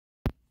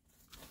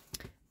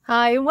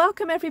Hi and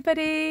welcome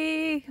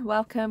everybody.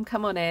 Welcome,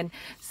 come on in.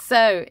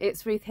 So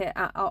it's Ruth here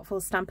at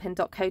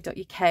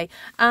artfulstampin.co.uk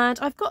and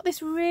I've got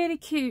this really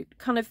cute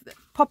kind of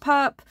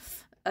pop-up,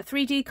 a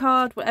 3D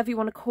card, whatever you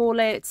want to call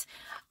it.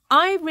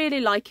 I really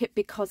like it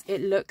because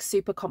it looks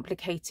super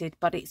complicated,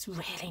 but it's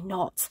really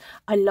not.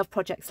 I love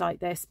projects like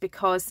this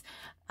because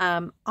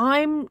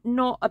I'm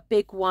not a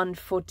big one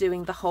for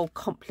doing the whole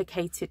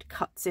complicated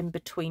cuts in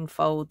between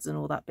folds and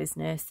all that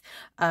business.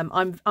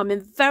 I'm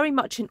very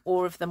much in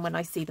awe of them when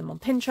I see them on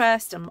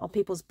Pinterest and on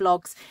people's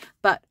blogs,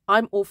 but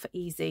I'm all for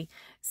easy.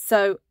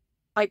 So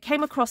I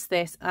came across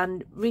this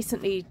and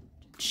recently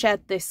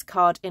shared this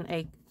card in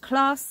a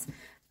class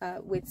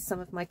with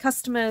some of my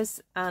customers,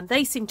 and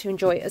they seem to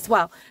enjoy it as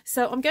well.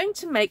 So I'm going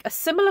to make a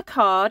similar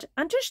card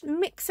and just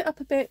mix it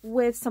up a bit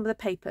with some of the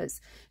papers.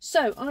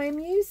 So I am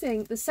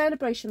using the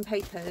Celebration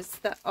papers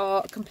that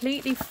are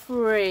completely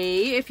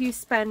free if you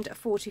spend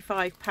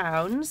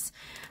 £45.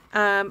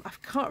 I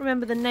can't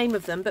remember the name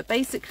of them, but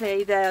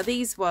basically they're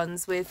these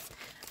ones with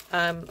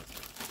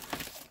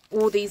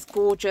all these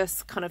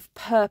gorgeous kind of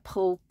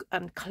purple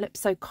and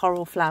calypso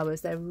coral flowers.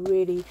 They're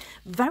really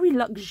very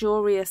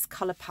luxurious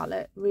colour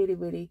palette.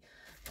 Really,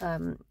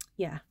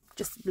 yeah,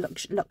 just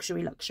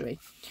luxury.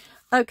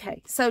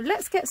 Okay, so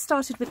let's get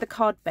started with the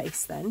card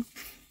base then.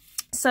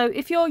 So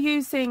if you're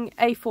using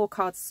A4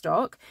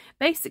 cardstock,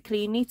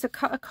 basically you need to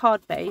cut a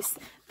card base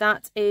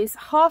that is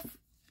half an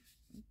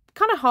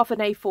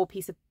A4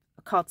 piece of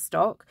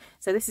cardstock.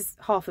 So this is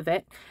half of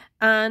it,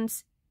 and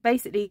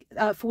basically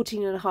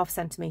 14.5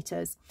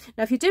 centimeters.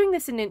 Now if you're doing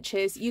this in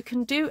inches, you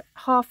can do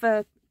half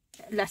a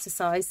letter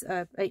size,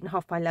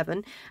 8.5 by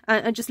 11,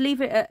 and just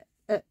leave it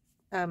at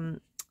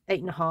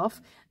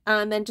 8.5,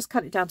 and then just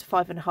cut it down to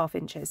 5.5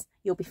 inches.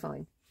 You'll be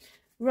fine.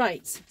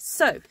 Right,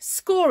 so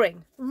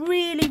scoring,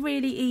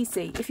 really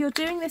easy. If you're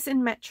doing this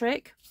in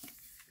metric,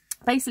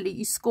 basically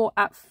you score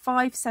at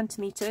 5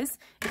 centimeters.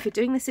 If you're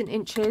doing this in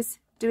inches,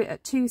 do it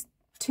at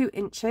 2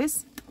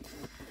 inches.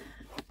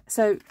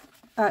 So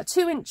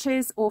 2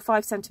 inches or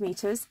 5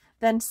 centimeters,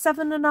 then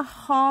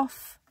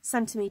 7.5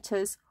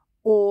 centimeters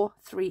or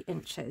 3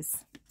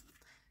 inches.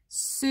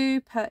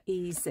 Super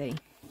easy.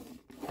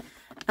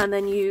 And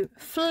then you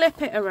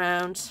flip it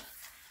around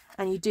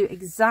and you do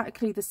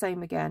exactly the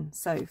same again.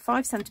 So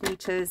 5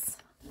 centimeters,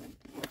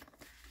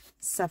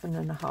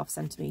 7.5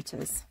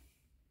 centimeters,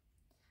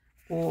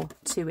 or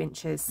 2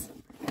 inches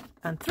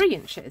and 3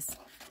 inches.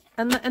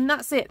 And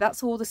that's it.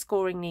 That's all the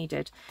scoring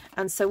needed.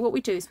 And so what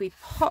we do is we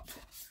pop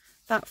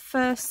that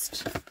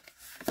first,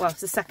 well,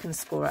 it's the second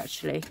score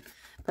actually,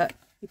 but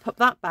you pop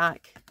that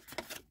back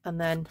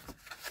and then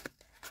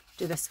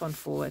do this one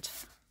forward,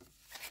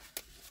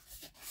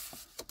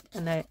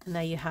 and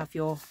there you have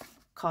your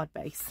card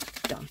base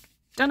done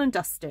and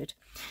dusted.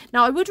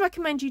 Now I would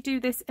recommend you do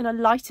this in a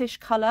lightish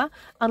colour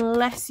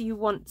unless you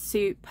want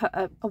to put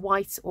a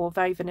white or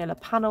very vanilla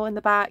panel in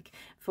the back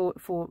for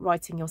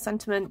writing your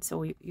sentiments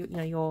or you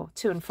know, your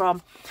to and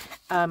from.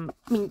 I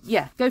mean,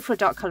 yeah, go for a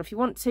dark colour if you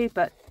want to,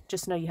 but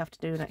just know you have to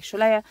do an extra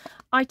layer.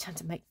 I tend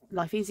to make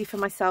life easy for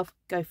myself,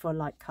 go for a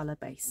light colour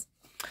base.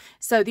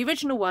 So the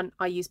original one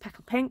I use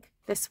Petal Pink,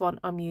 this one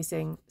I'm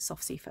using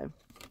Soft Seafoam.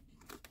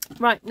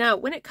 Right, now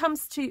when it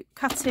comes to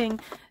cutting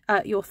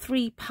your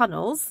 3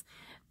 panels,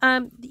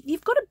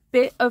 you've got a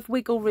bit of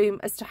wiggle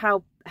room as to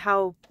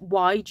how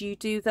wide you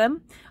do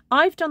them.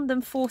 I've done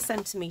them 4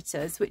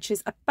 centimeters, which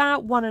is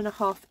about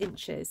 1.5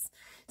 inches.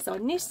 So I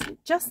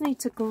just need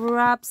to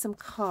grab some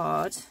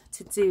card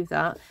to do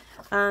that,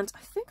 and I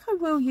think I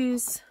will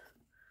use,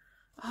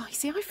 oh, you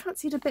see, I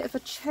fancied a bit of a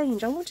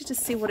change. I wanted to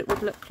see what it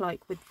would look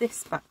like with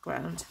this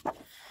background.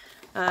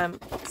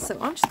 So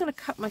I'm just going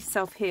to cut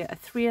myself here a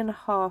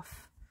 3.5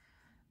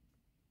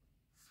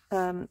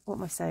 what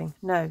am I saying?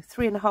 No,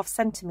 3.5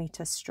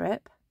 centimeter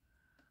strip.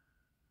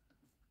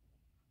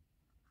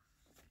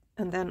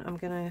 And then I'm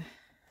going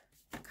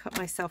to cut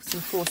myself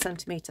some 4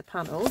 centimeter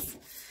panels.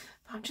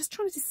 I'm just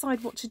trying to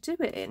decide what to do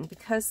it in,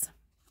 because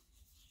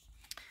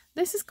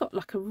this has got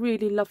like a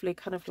really lovely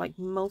kind of like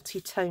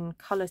multi-tone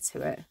colour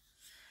to it.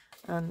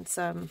 And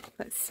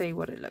let's see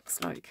what it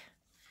looks like.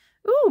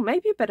 Oh,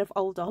 maybe a bit of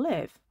old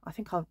olive. I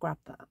think I'll grab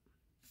that.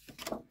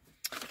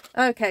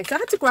 Okay, so I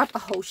had to grab a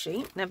whole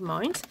sheet, never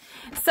mind.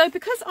 So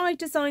because I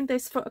designed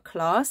this for a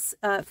class,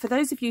 for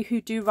those of you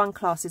who do run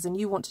classes and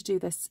you want to do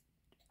this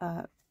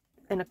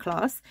in a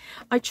class,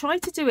 I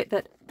tried to do it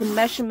that the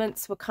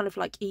measurements were kind of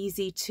like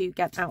easy to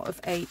get out of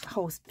a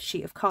whole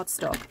sheet of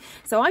cardstock.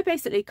 So I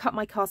basically cut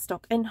my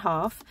cardstock in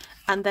half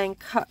and then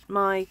cut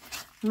my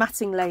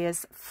matting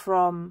layers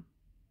from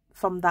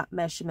that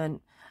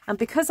measurement. And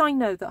because I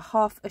know that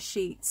half a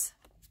sheet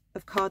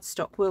of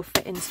cardstock will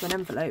fit into an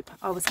envelope,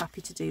 I was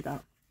happy to do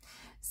that.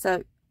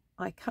 So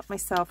I cut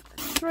myself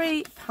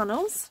 3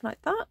 panels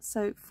like that,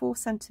 so 4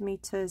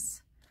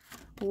 centimeters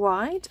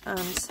wide and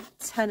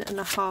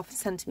 10.5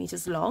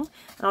 centimeters long,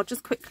 and I'll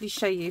just quickly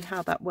show you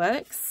how that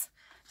works.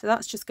 So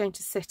that's just going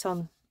to sit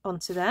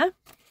onto there.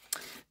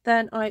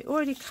 Then I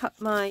already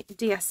cut my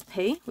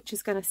DSP, which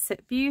is going to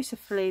sit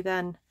beautifully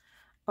then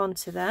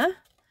onto there.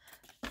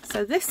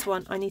 So this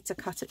one I need to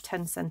cut at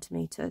 10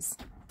 centimetres.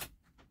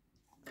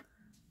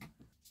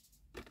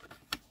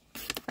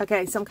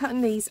 Okay, so I'm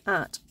cutting these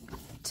at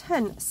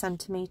 10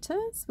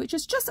 centimetres, which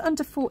is just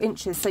under 4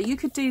 inches. So you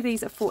could do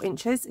these at 4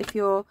 inches if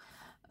you're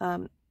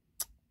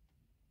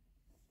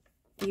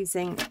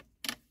using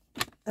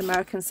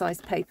American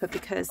sized paper,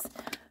 because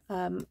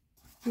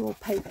your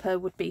paper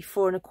would be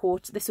 4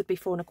 1/4. This would be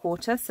 4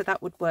 1/4, so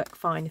that would work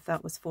fine if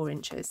that was 4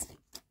 inches.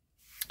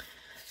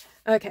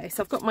 Okay,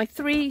 so I've got my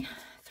three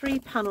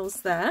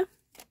panels there.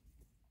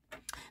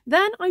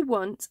 Then I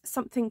want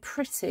something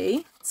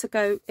pretty to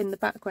go in the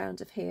background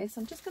of here. So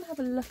I'm just going to have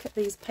a look at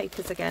these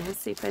papers again and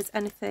see if there's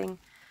anything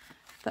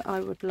that I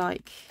would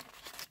like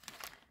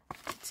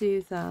to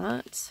do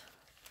that.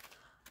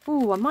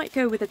 Oh, I might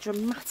go with a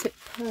dramatic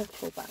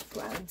purple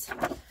background.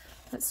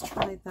 Let's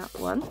try that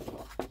one.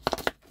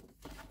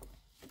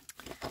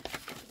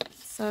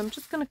 So I'm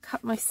just going to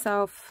cut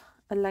myself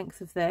a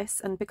length of this,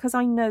 and because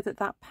I know that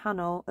that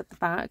panel at the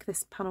back,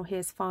 this panel here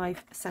is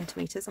 5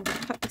 centimetres, I'm going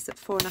to cut this at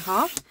 4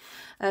 1/2.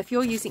 If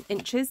you're using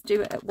inches,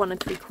 do it at 1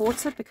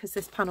 3/4, because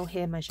this panel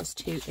here measures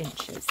 2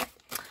 inches.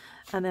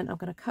 And then I'm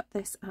going to cut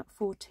this at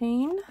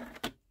 14.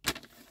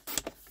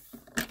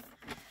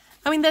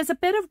 I mean, there's a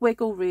bit of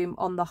wiggle room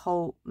on the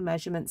whole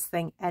measurements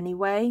thing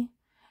anyway.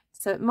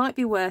 So it might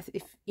be worth,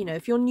 if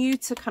you're new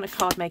to kind of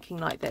card making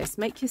like this,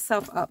 make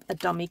yourself up a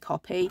dummy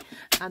copy,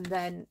 and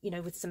then,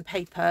 with some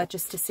paper,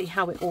 just to see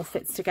how it all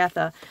fits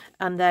together.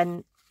 And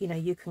then,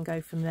 you can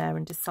go from there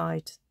and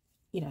decide,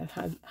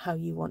 how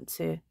you want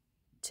to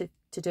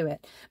do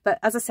it. But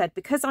as I said,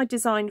 because I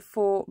designed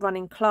for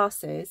running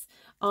classes,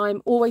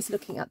 I'm always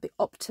looking at the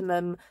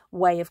optimum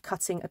way of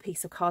cutting a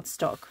piece of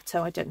cardstock,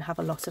 so I don't have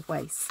a lot of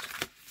waste.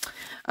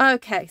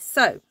 Okay,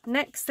 so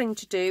next thing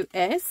to do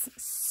is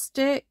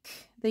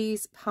stick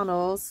these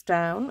panels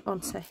down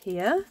onto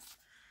here.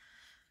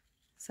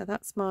 So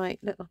that's my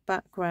little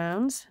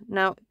background.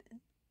 Now,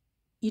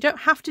 you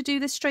don't have to do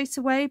this straight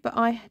away, but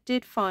I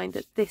did find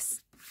that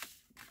this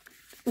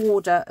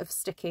order of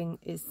sticking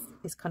is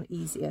kind of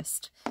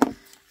easiest,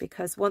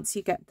 because once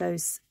you get the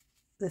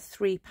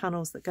 3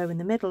 panels that go in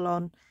the middle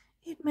on,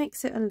 it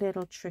makes it a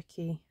little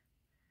tricky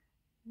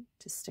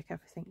to stick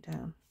everything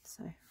down.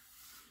 So,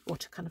 or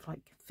to kind of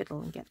like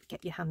fiddle and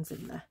get your hands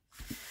in there.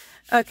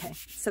 Okay,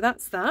 so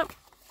that's that.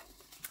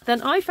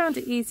 Then I found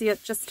it easier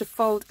just to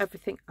fold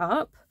everything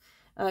up.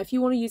 If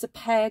you want to use a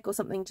peg or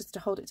something just to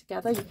hold it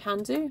together, you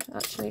can do.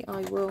 Actually,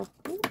 I will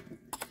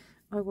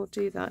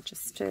do that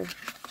just to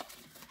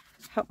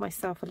help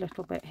myself a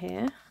little bit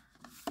here.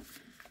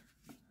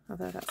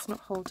 Although that's not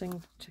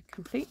holding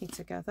completely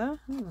together.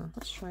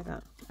 Let's try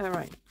that. All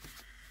right.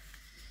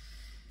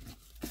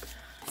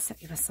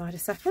 Set you aside a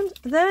second.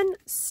 Then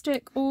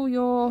stick all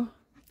your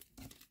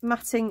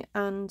matting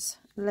and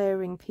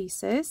layering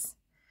pieces.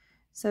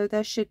 So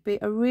there should be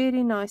a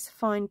really nice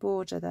fine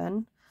border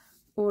then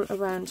all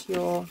around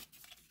your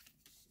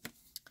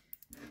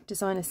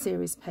designer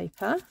series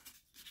paper.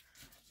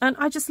 And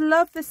I just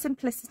love the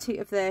simplicity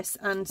of this,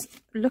 and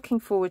looking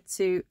forward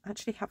to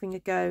actually having a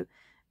go,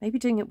 maybe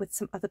doing it with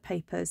some other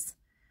papers.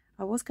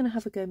 I was going to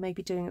have a go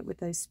maybe doing it with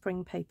those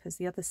spring papers,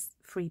 the other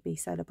freebie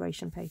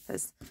celebration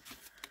papers,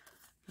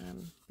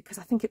 because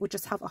I think it would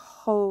just have a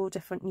whole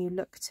different new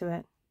look to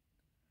it.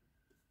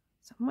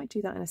 So I might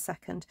do that in a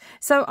second.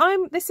 So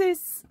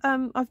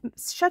I've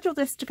scheduled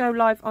this to go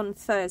live on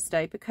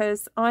Thursday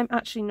because I'm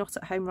actually not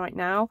at home right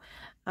now.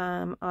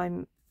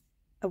 I'm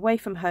away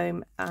from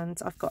home and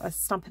I've got a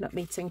Stampin' Up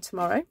meeting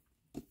tomorrow.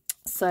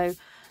 So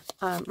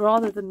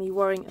rather than me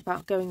worrying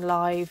about going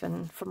live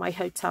and from my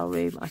hotel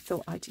room, I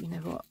thought I'd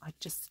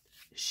just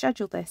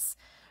schedule this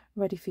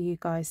ready for you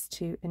guys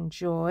to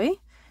enjoy.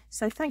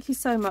 So thank you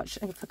so much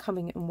for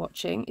coming and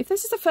watching. If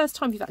this is the first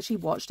time you've actually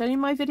watched any of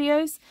my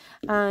videos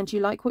and you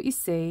like what you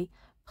see,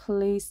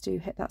 please do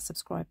hit that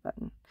subscribe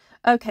button.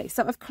 Okay,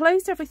 so I've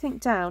closed everything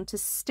down to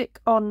stick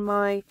on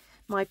my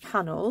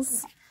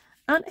panels.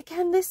 And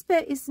again, this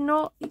bit is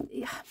not,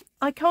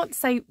 I can't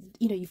say,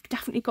 you've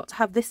definitely got to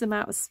have this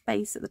amount of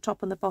space at the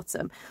top and the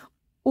bottom.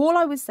 All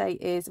I would say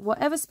is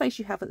whatever space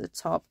you have at the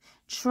top,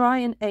 try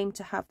and aim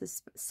to have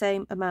the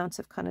same amount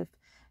of kind of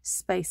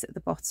space at the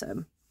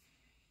bottom.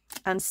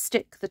 And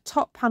stick the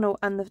top panel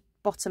and the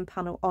bottom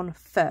panel on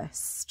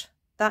first.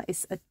 That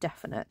is a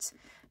definite,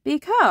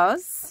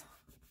 because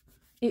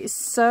it is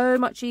so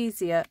much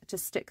easier to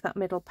stick that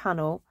middle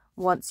panel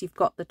once you've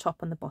got the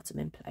top and the bottom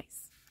in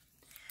place.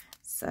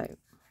 So,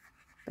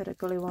 bit of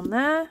glue on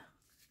there,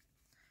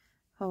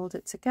 hold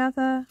it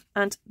together.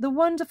 And the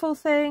wonderful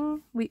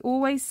thing, we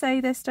always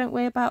say this, don't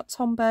we, about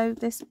Tombow,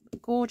 this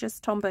gorgeous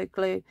Tombow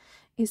glue,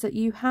 is that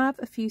you have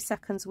a few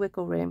seconds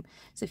wiggle room.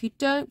 So if you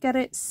don't get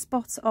it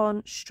spot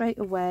on straight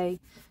away,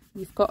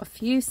 you've got a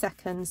few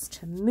seconds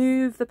to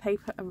move the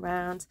paper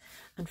around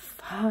and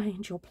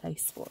find your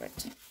place for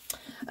it.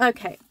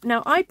 Okay,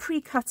 now I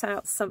pre-cut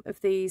out some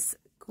of these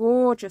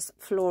gorgeous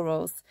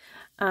florals,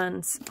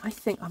 and I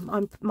think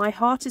my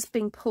heart is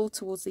being pulled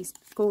towards these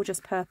gorgeous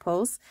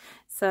purples.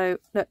 So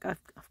look,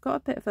 I've got a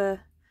bit of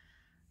a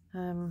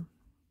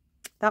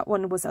that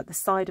one was at the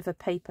side of a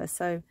paper,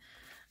 so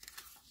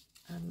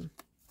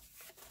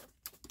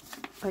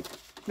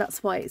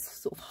that's why it's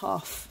sort of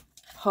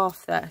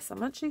half there. So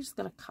I'm actually just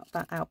going to cut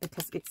that out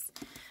because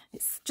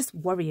it's just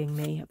worrying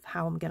me of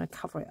how I'm going to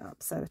cover it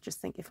up. So I just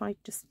think if I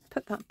just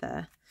put that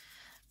there,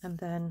 and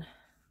then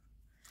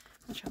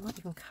actually I might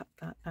even cut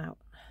that out.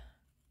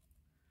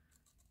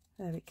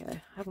 There we go.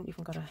 I haven't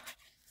even got to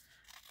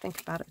think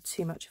about it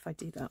too much if I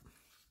do that.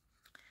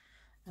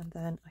 And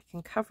then I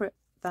can cover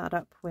that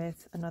up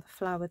with another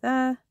flower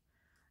there,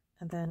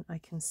 and then I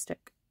can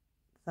stick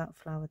that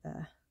flower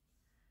there.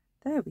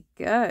 There we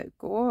go,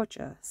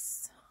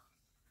 gorgeous.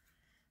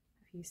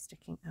 A few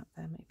sticking out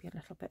there, maybe a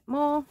little bit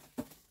more.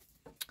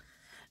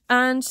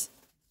 And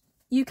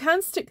you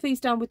can stick these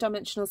down with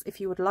dimensionals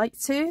if you would like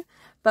to,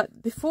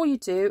 but before you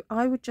do,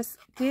 I would just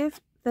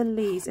give the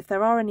leaves, if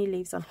there are any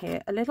leaves on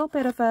here, a little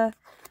bit of a,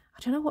 I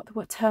don't know what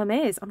the term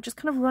is, I'm just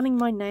kind of running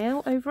my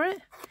nail over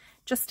it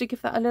just to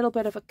give that a little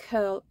bit of a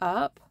curl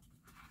up.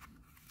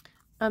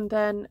 And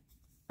then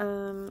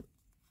I'm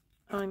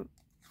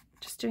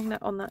just doing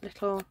that on that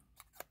little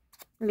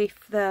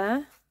leaf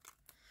there,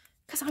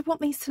 because I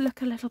want these to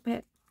look a little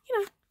bit, you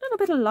know, a little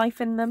bit of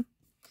life in them,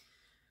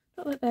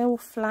 not that they're all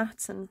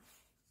flat and,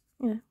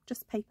 you know,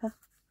 just paper.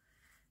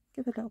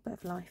 Give a little bit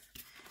of life.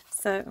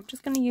 So I'm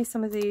just going to use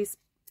some of these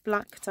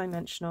black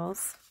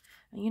dimensionals,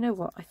 and you know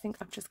what, I think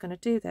I'm just going to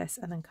do this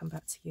and then come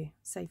back to you,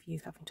 save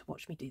you having to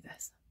watch me do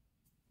this.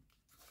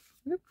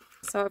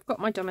 So I've got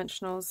my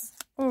dimensionals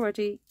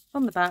already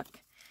on the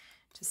back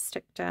to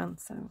stick down,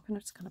 so I'm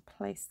just going to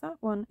place that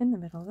one in the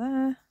middle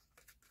there.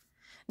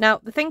 Now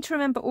the thing to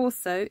remember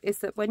also is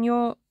that when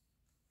you're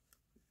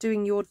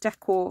doing your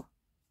decor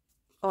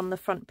on the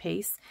front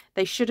piece,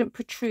 they shouldn't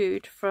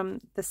protrude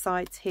from the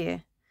sides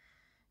here,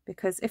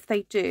 because if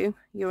they do,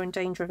 you're in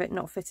danger of it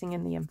not fitting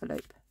in the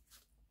envelope.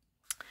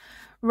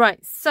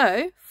 Right,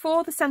 so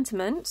for the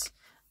sentiment,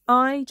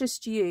 I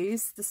just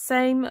use the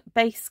same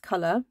base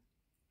colour,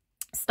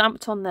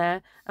 stamped on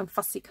there, and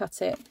fussy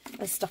cut it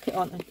and stuck it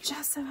on. And it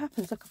just so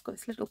happens, look, I've got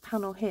this little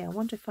panel here. I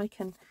wonder if I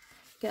can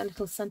get a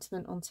little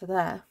sentiment onto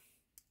there.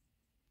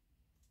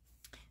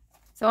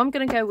 So I'm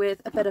going to go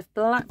with a bit of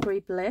Blackberry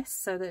Bliss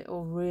so that it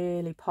will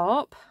really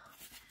pop.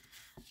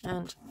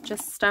 And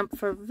just stamp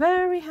for a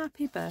very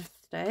happy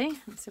birthday.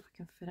 Let's see if we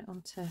can fit it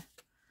onto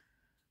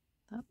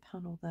that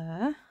panel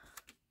there.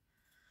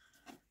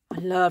 I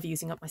love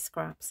using up my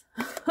scraps.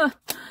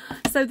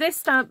 So this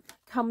stamp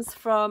comes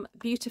from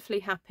Beautifully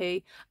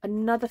Happy,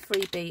 another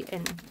freebie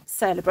in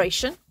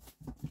SALEABRATION.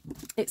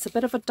 It's a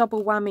bit of a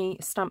double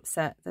whammy stamp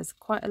set. There's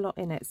quite a lot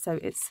in it, so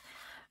it's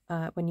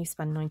when you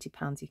spend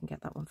 £90 you can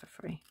get that one for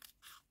free.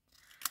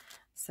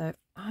 So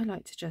I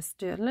like to just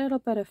do a little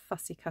bit of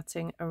fussy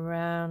cutting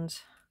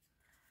around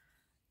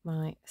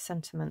my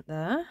sentiment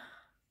there,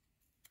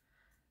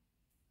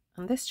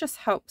 and this just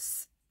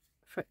helps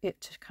for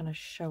it to kind of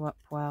show up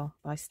well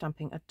by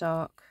stamping a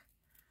dark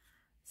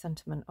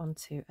sentiment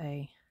onto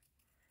a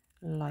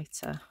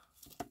lighter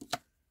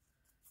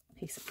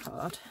piece of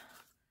card,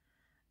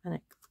 and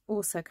it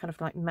also kind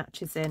of like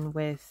matches in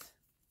with,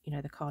 you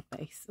know, the card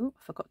base. Oh,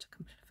 I forgot to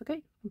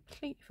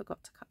completely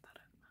forgot to cut that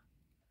out.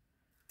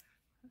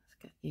 Let's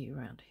get you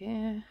around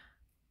here.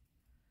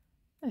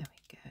 There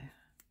we go.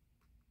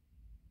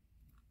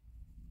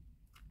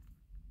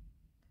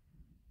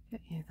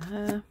 Get you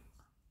there.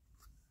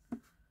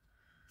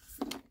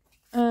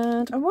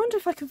 And I wonder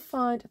if I can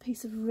find a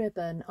piece of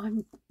ribbon.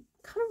 I'm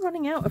kind of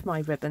running out of my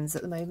ribbons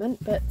at the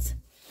moment, but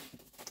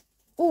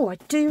oh, I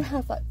do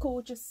have that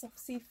gorgeous soft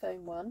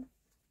seafoam one.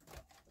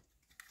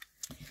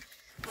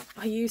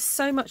 I used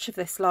so much of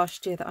this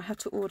last year that I had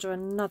to order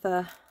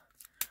another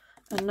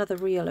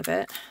reel of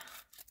it.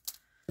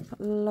 I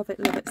love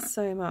it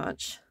so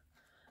much.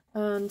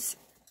 And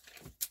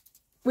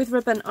with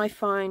ribbon, I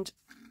find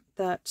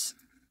that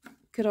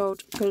good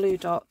old glue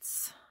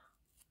dots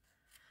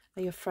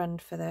are your friend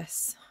for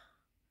this.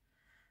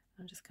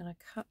 I'm just going to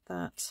cut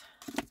that.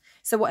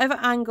 So whatever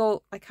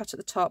angle I cut at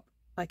the top,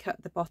 I cut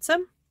at the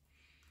bottom.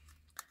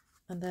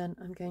 And then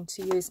I'm going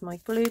to use my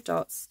glue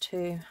dots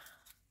to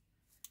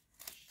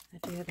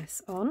adhere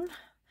this on.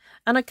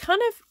 And I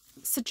kind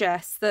of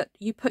suggest that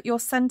you put your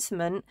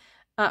sentiment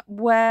at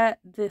where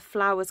the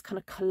flowers kind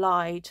of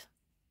collide.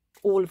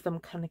 All of them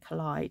kind of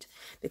collide,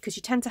 because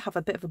you tend to have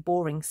a bit of a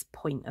boring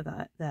point of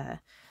that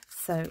there.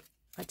 So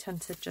I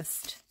tend to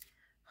just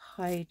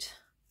hide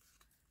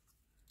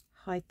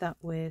that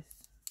with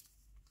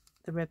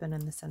the ribbon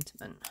and the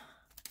sentiment.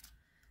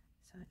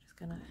 So I'm just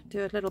going to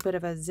do a little bit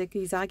of a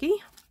ziggy-zaggy.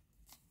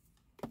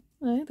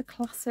 The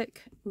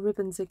classic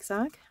ribbon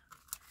zigzag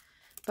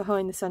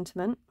behind the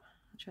sentiment,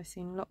 which I've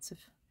seen lots of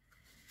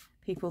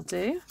people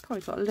do.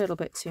 Probably got a little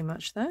bit too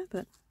much there,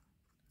 but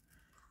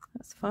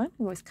that's fine.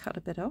 Always cut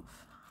a bit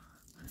off.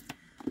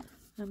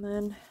 And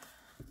then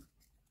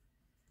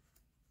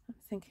I'm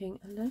thinking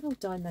a little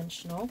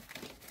dimensional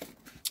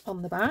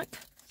on the back.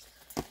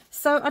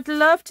 So I'd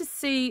love to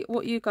see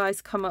what you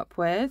guys come up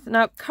with.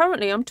 Now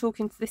currently I'm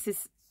talking, this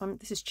is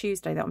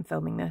Tuesday that I'm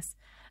filming this,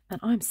 and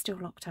I'm still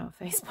locked out of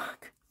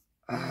Facebook.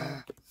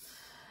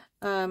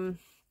 But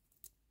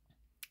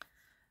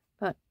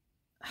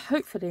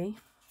hopefully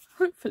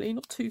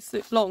not too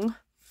long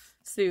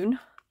soon,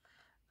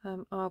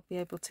 I'll be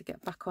able to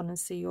get back on and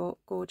see your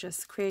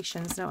gorgeous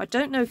creations. Now, I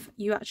don't know if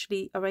you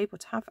actually are able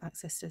to have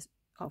access to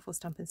Artful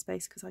Stampin'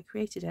 Space because I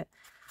created it.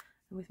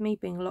 And with me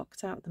being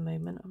locked out at the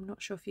moment, I'm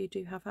not sure if you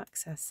do have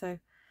access. So,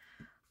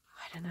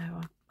 I don't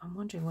know. I'm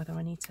wondering whether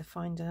I need to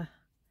find a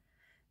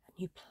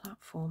new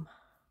platform.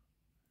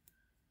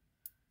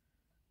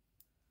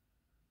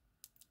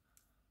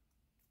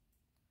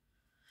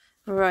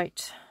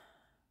 Right.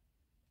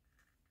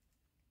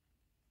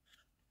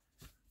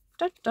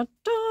 Da, da,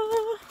 da.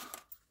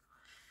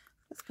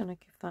 Just going to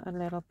give that a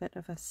little bit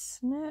of a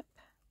snip.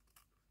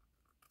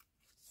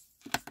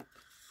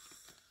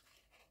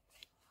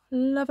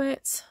 Love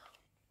it.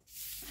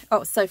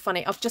 Oh, it's so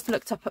funny. I've just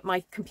looked up at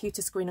my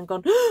computer screen and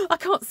gone, oh, I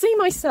can't see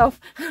myself.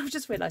 I've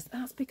just realised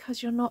that's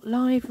because you're not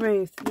live,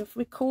 Ruth. You're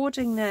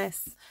recording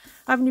this.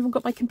 I haven't even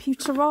got my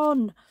computer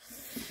on.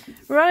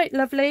 Right,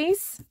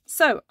 lovelies.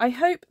 So I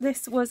hope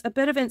this was a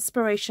bit of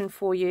inspiration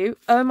for you.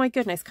 Oh my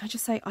goodness, can I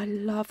just say, I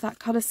love that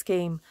colour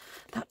scheme.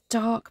 That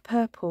dark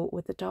purple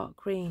with the dark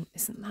green.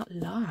 Isn't that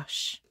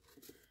lush?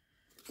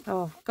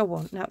 Oh, go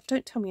on. Now,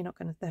 don't tell me you're not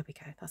going to... There we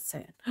go. That's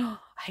it. Oh,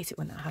 I hate it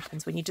when that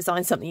happens. When you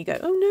design something, you go,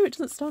 oh, no, it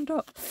doesn't stand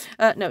up.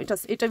 No, it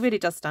does. It really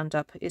does stand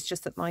up. It's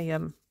just that my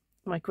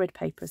my grid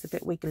paper is a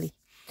bit wiggly.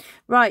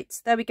 Right,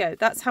 there we go.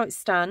 That's how it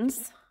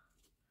stands.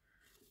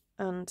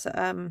 And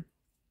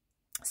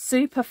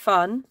super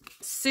fun.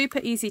 Super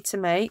easy to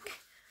make.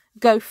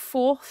 Go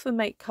forth and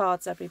make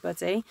cards,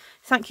 everybody.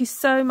 Thank you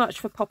so much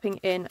for popping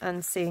in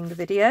and seeing the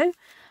video.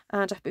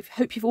 And I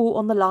hope you've all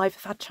on the live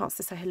have had a chance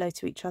to say hello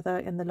to each other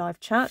in the live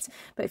chat.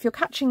 But if you're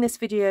catching this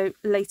video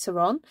later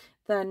on,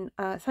 then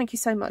thank you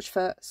so much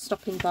for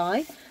stopping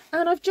by.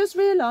 And I've just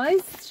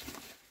realised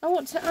I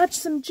want to add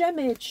some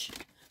gemmage.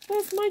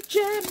 Where's my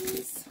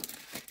gems?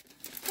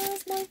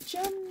 Where's my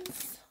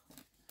gems?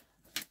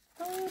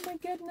 Oh my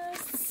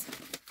goodness.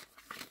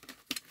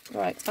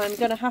 Right, I'm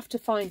going to have to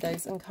find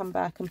those and come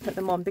back and put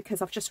them on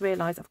because I've just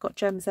realised I've got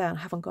gems there and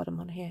I haven't got them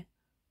on here.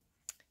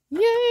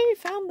 Yay,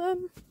 found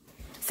them.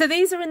 So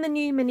these are in the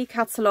new mini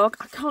catalogue.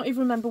 I can't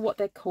even remember what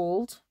they're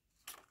called,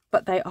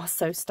 but they are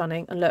so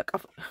stunning. And look,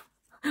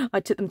 I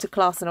took them to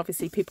class and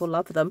obviously people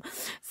love them.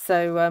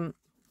 So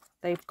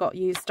they've got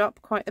used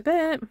up quite a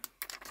bit,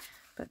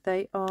 but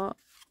they are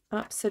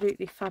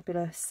absolutely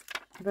fabulous.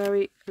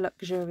 Very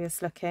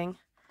luxurious looking.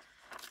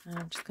 And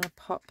I'm just going to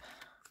pop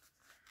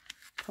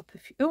a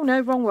few. Oh, no,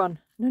 wrong one.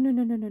 No.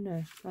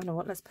 I know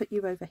what, let's put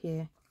you over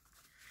here.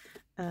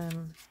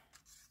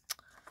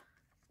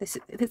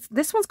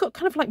 This one's got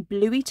kind of like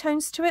bluey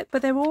tones to it,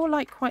 but they're all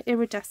like quite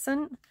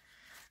iridescent.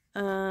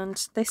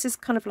 And this is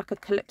kind of like a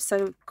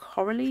calypso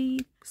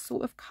corally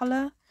sort of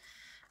colour.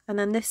 And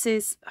then this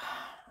is,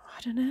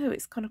 I don't know,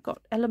 it's kind of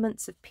got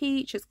elements of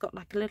peach. It's got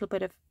like a little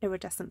bit of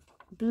iridescent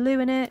blue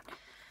in it.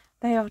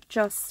 They are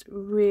just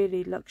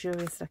really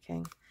luxurious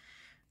looking.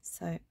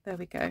 So there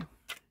we go.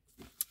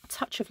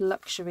 Touch of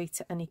luxury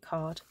to any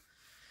card.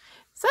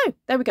 So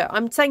there we go.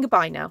 I'm saying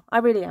goodbye now. I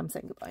really am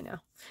saying goodbye now.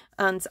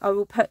 And I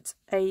will put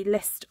a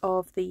list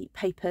of the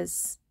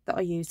papers that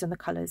I used and the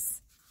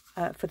colours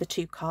for the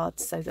 2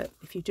 cards so that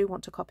if you do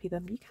want to copy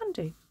them, you can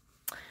do.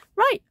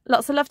 Right.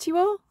 Lots of love to you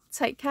all.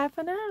 Take care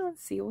for now and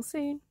see you all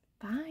soon.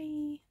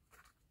 Bye.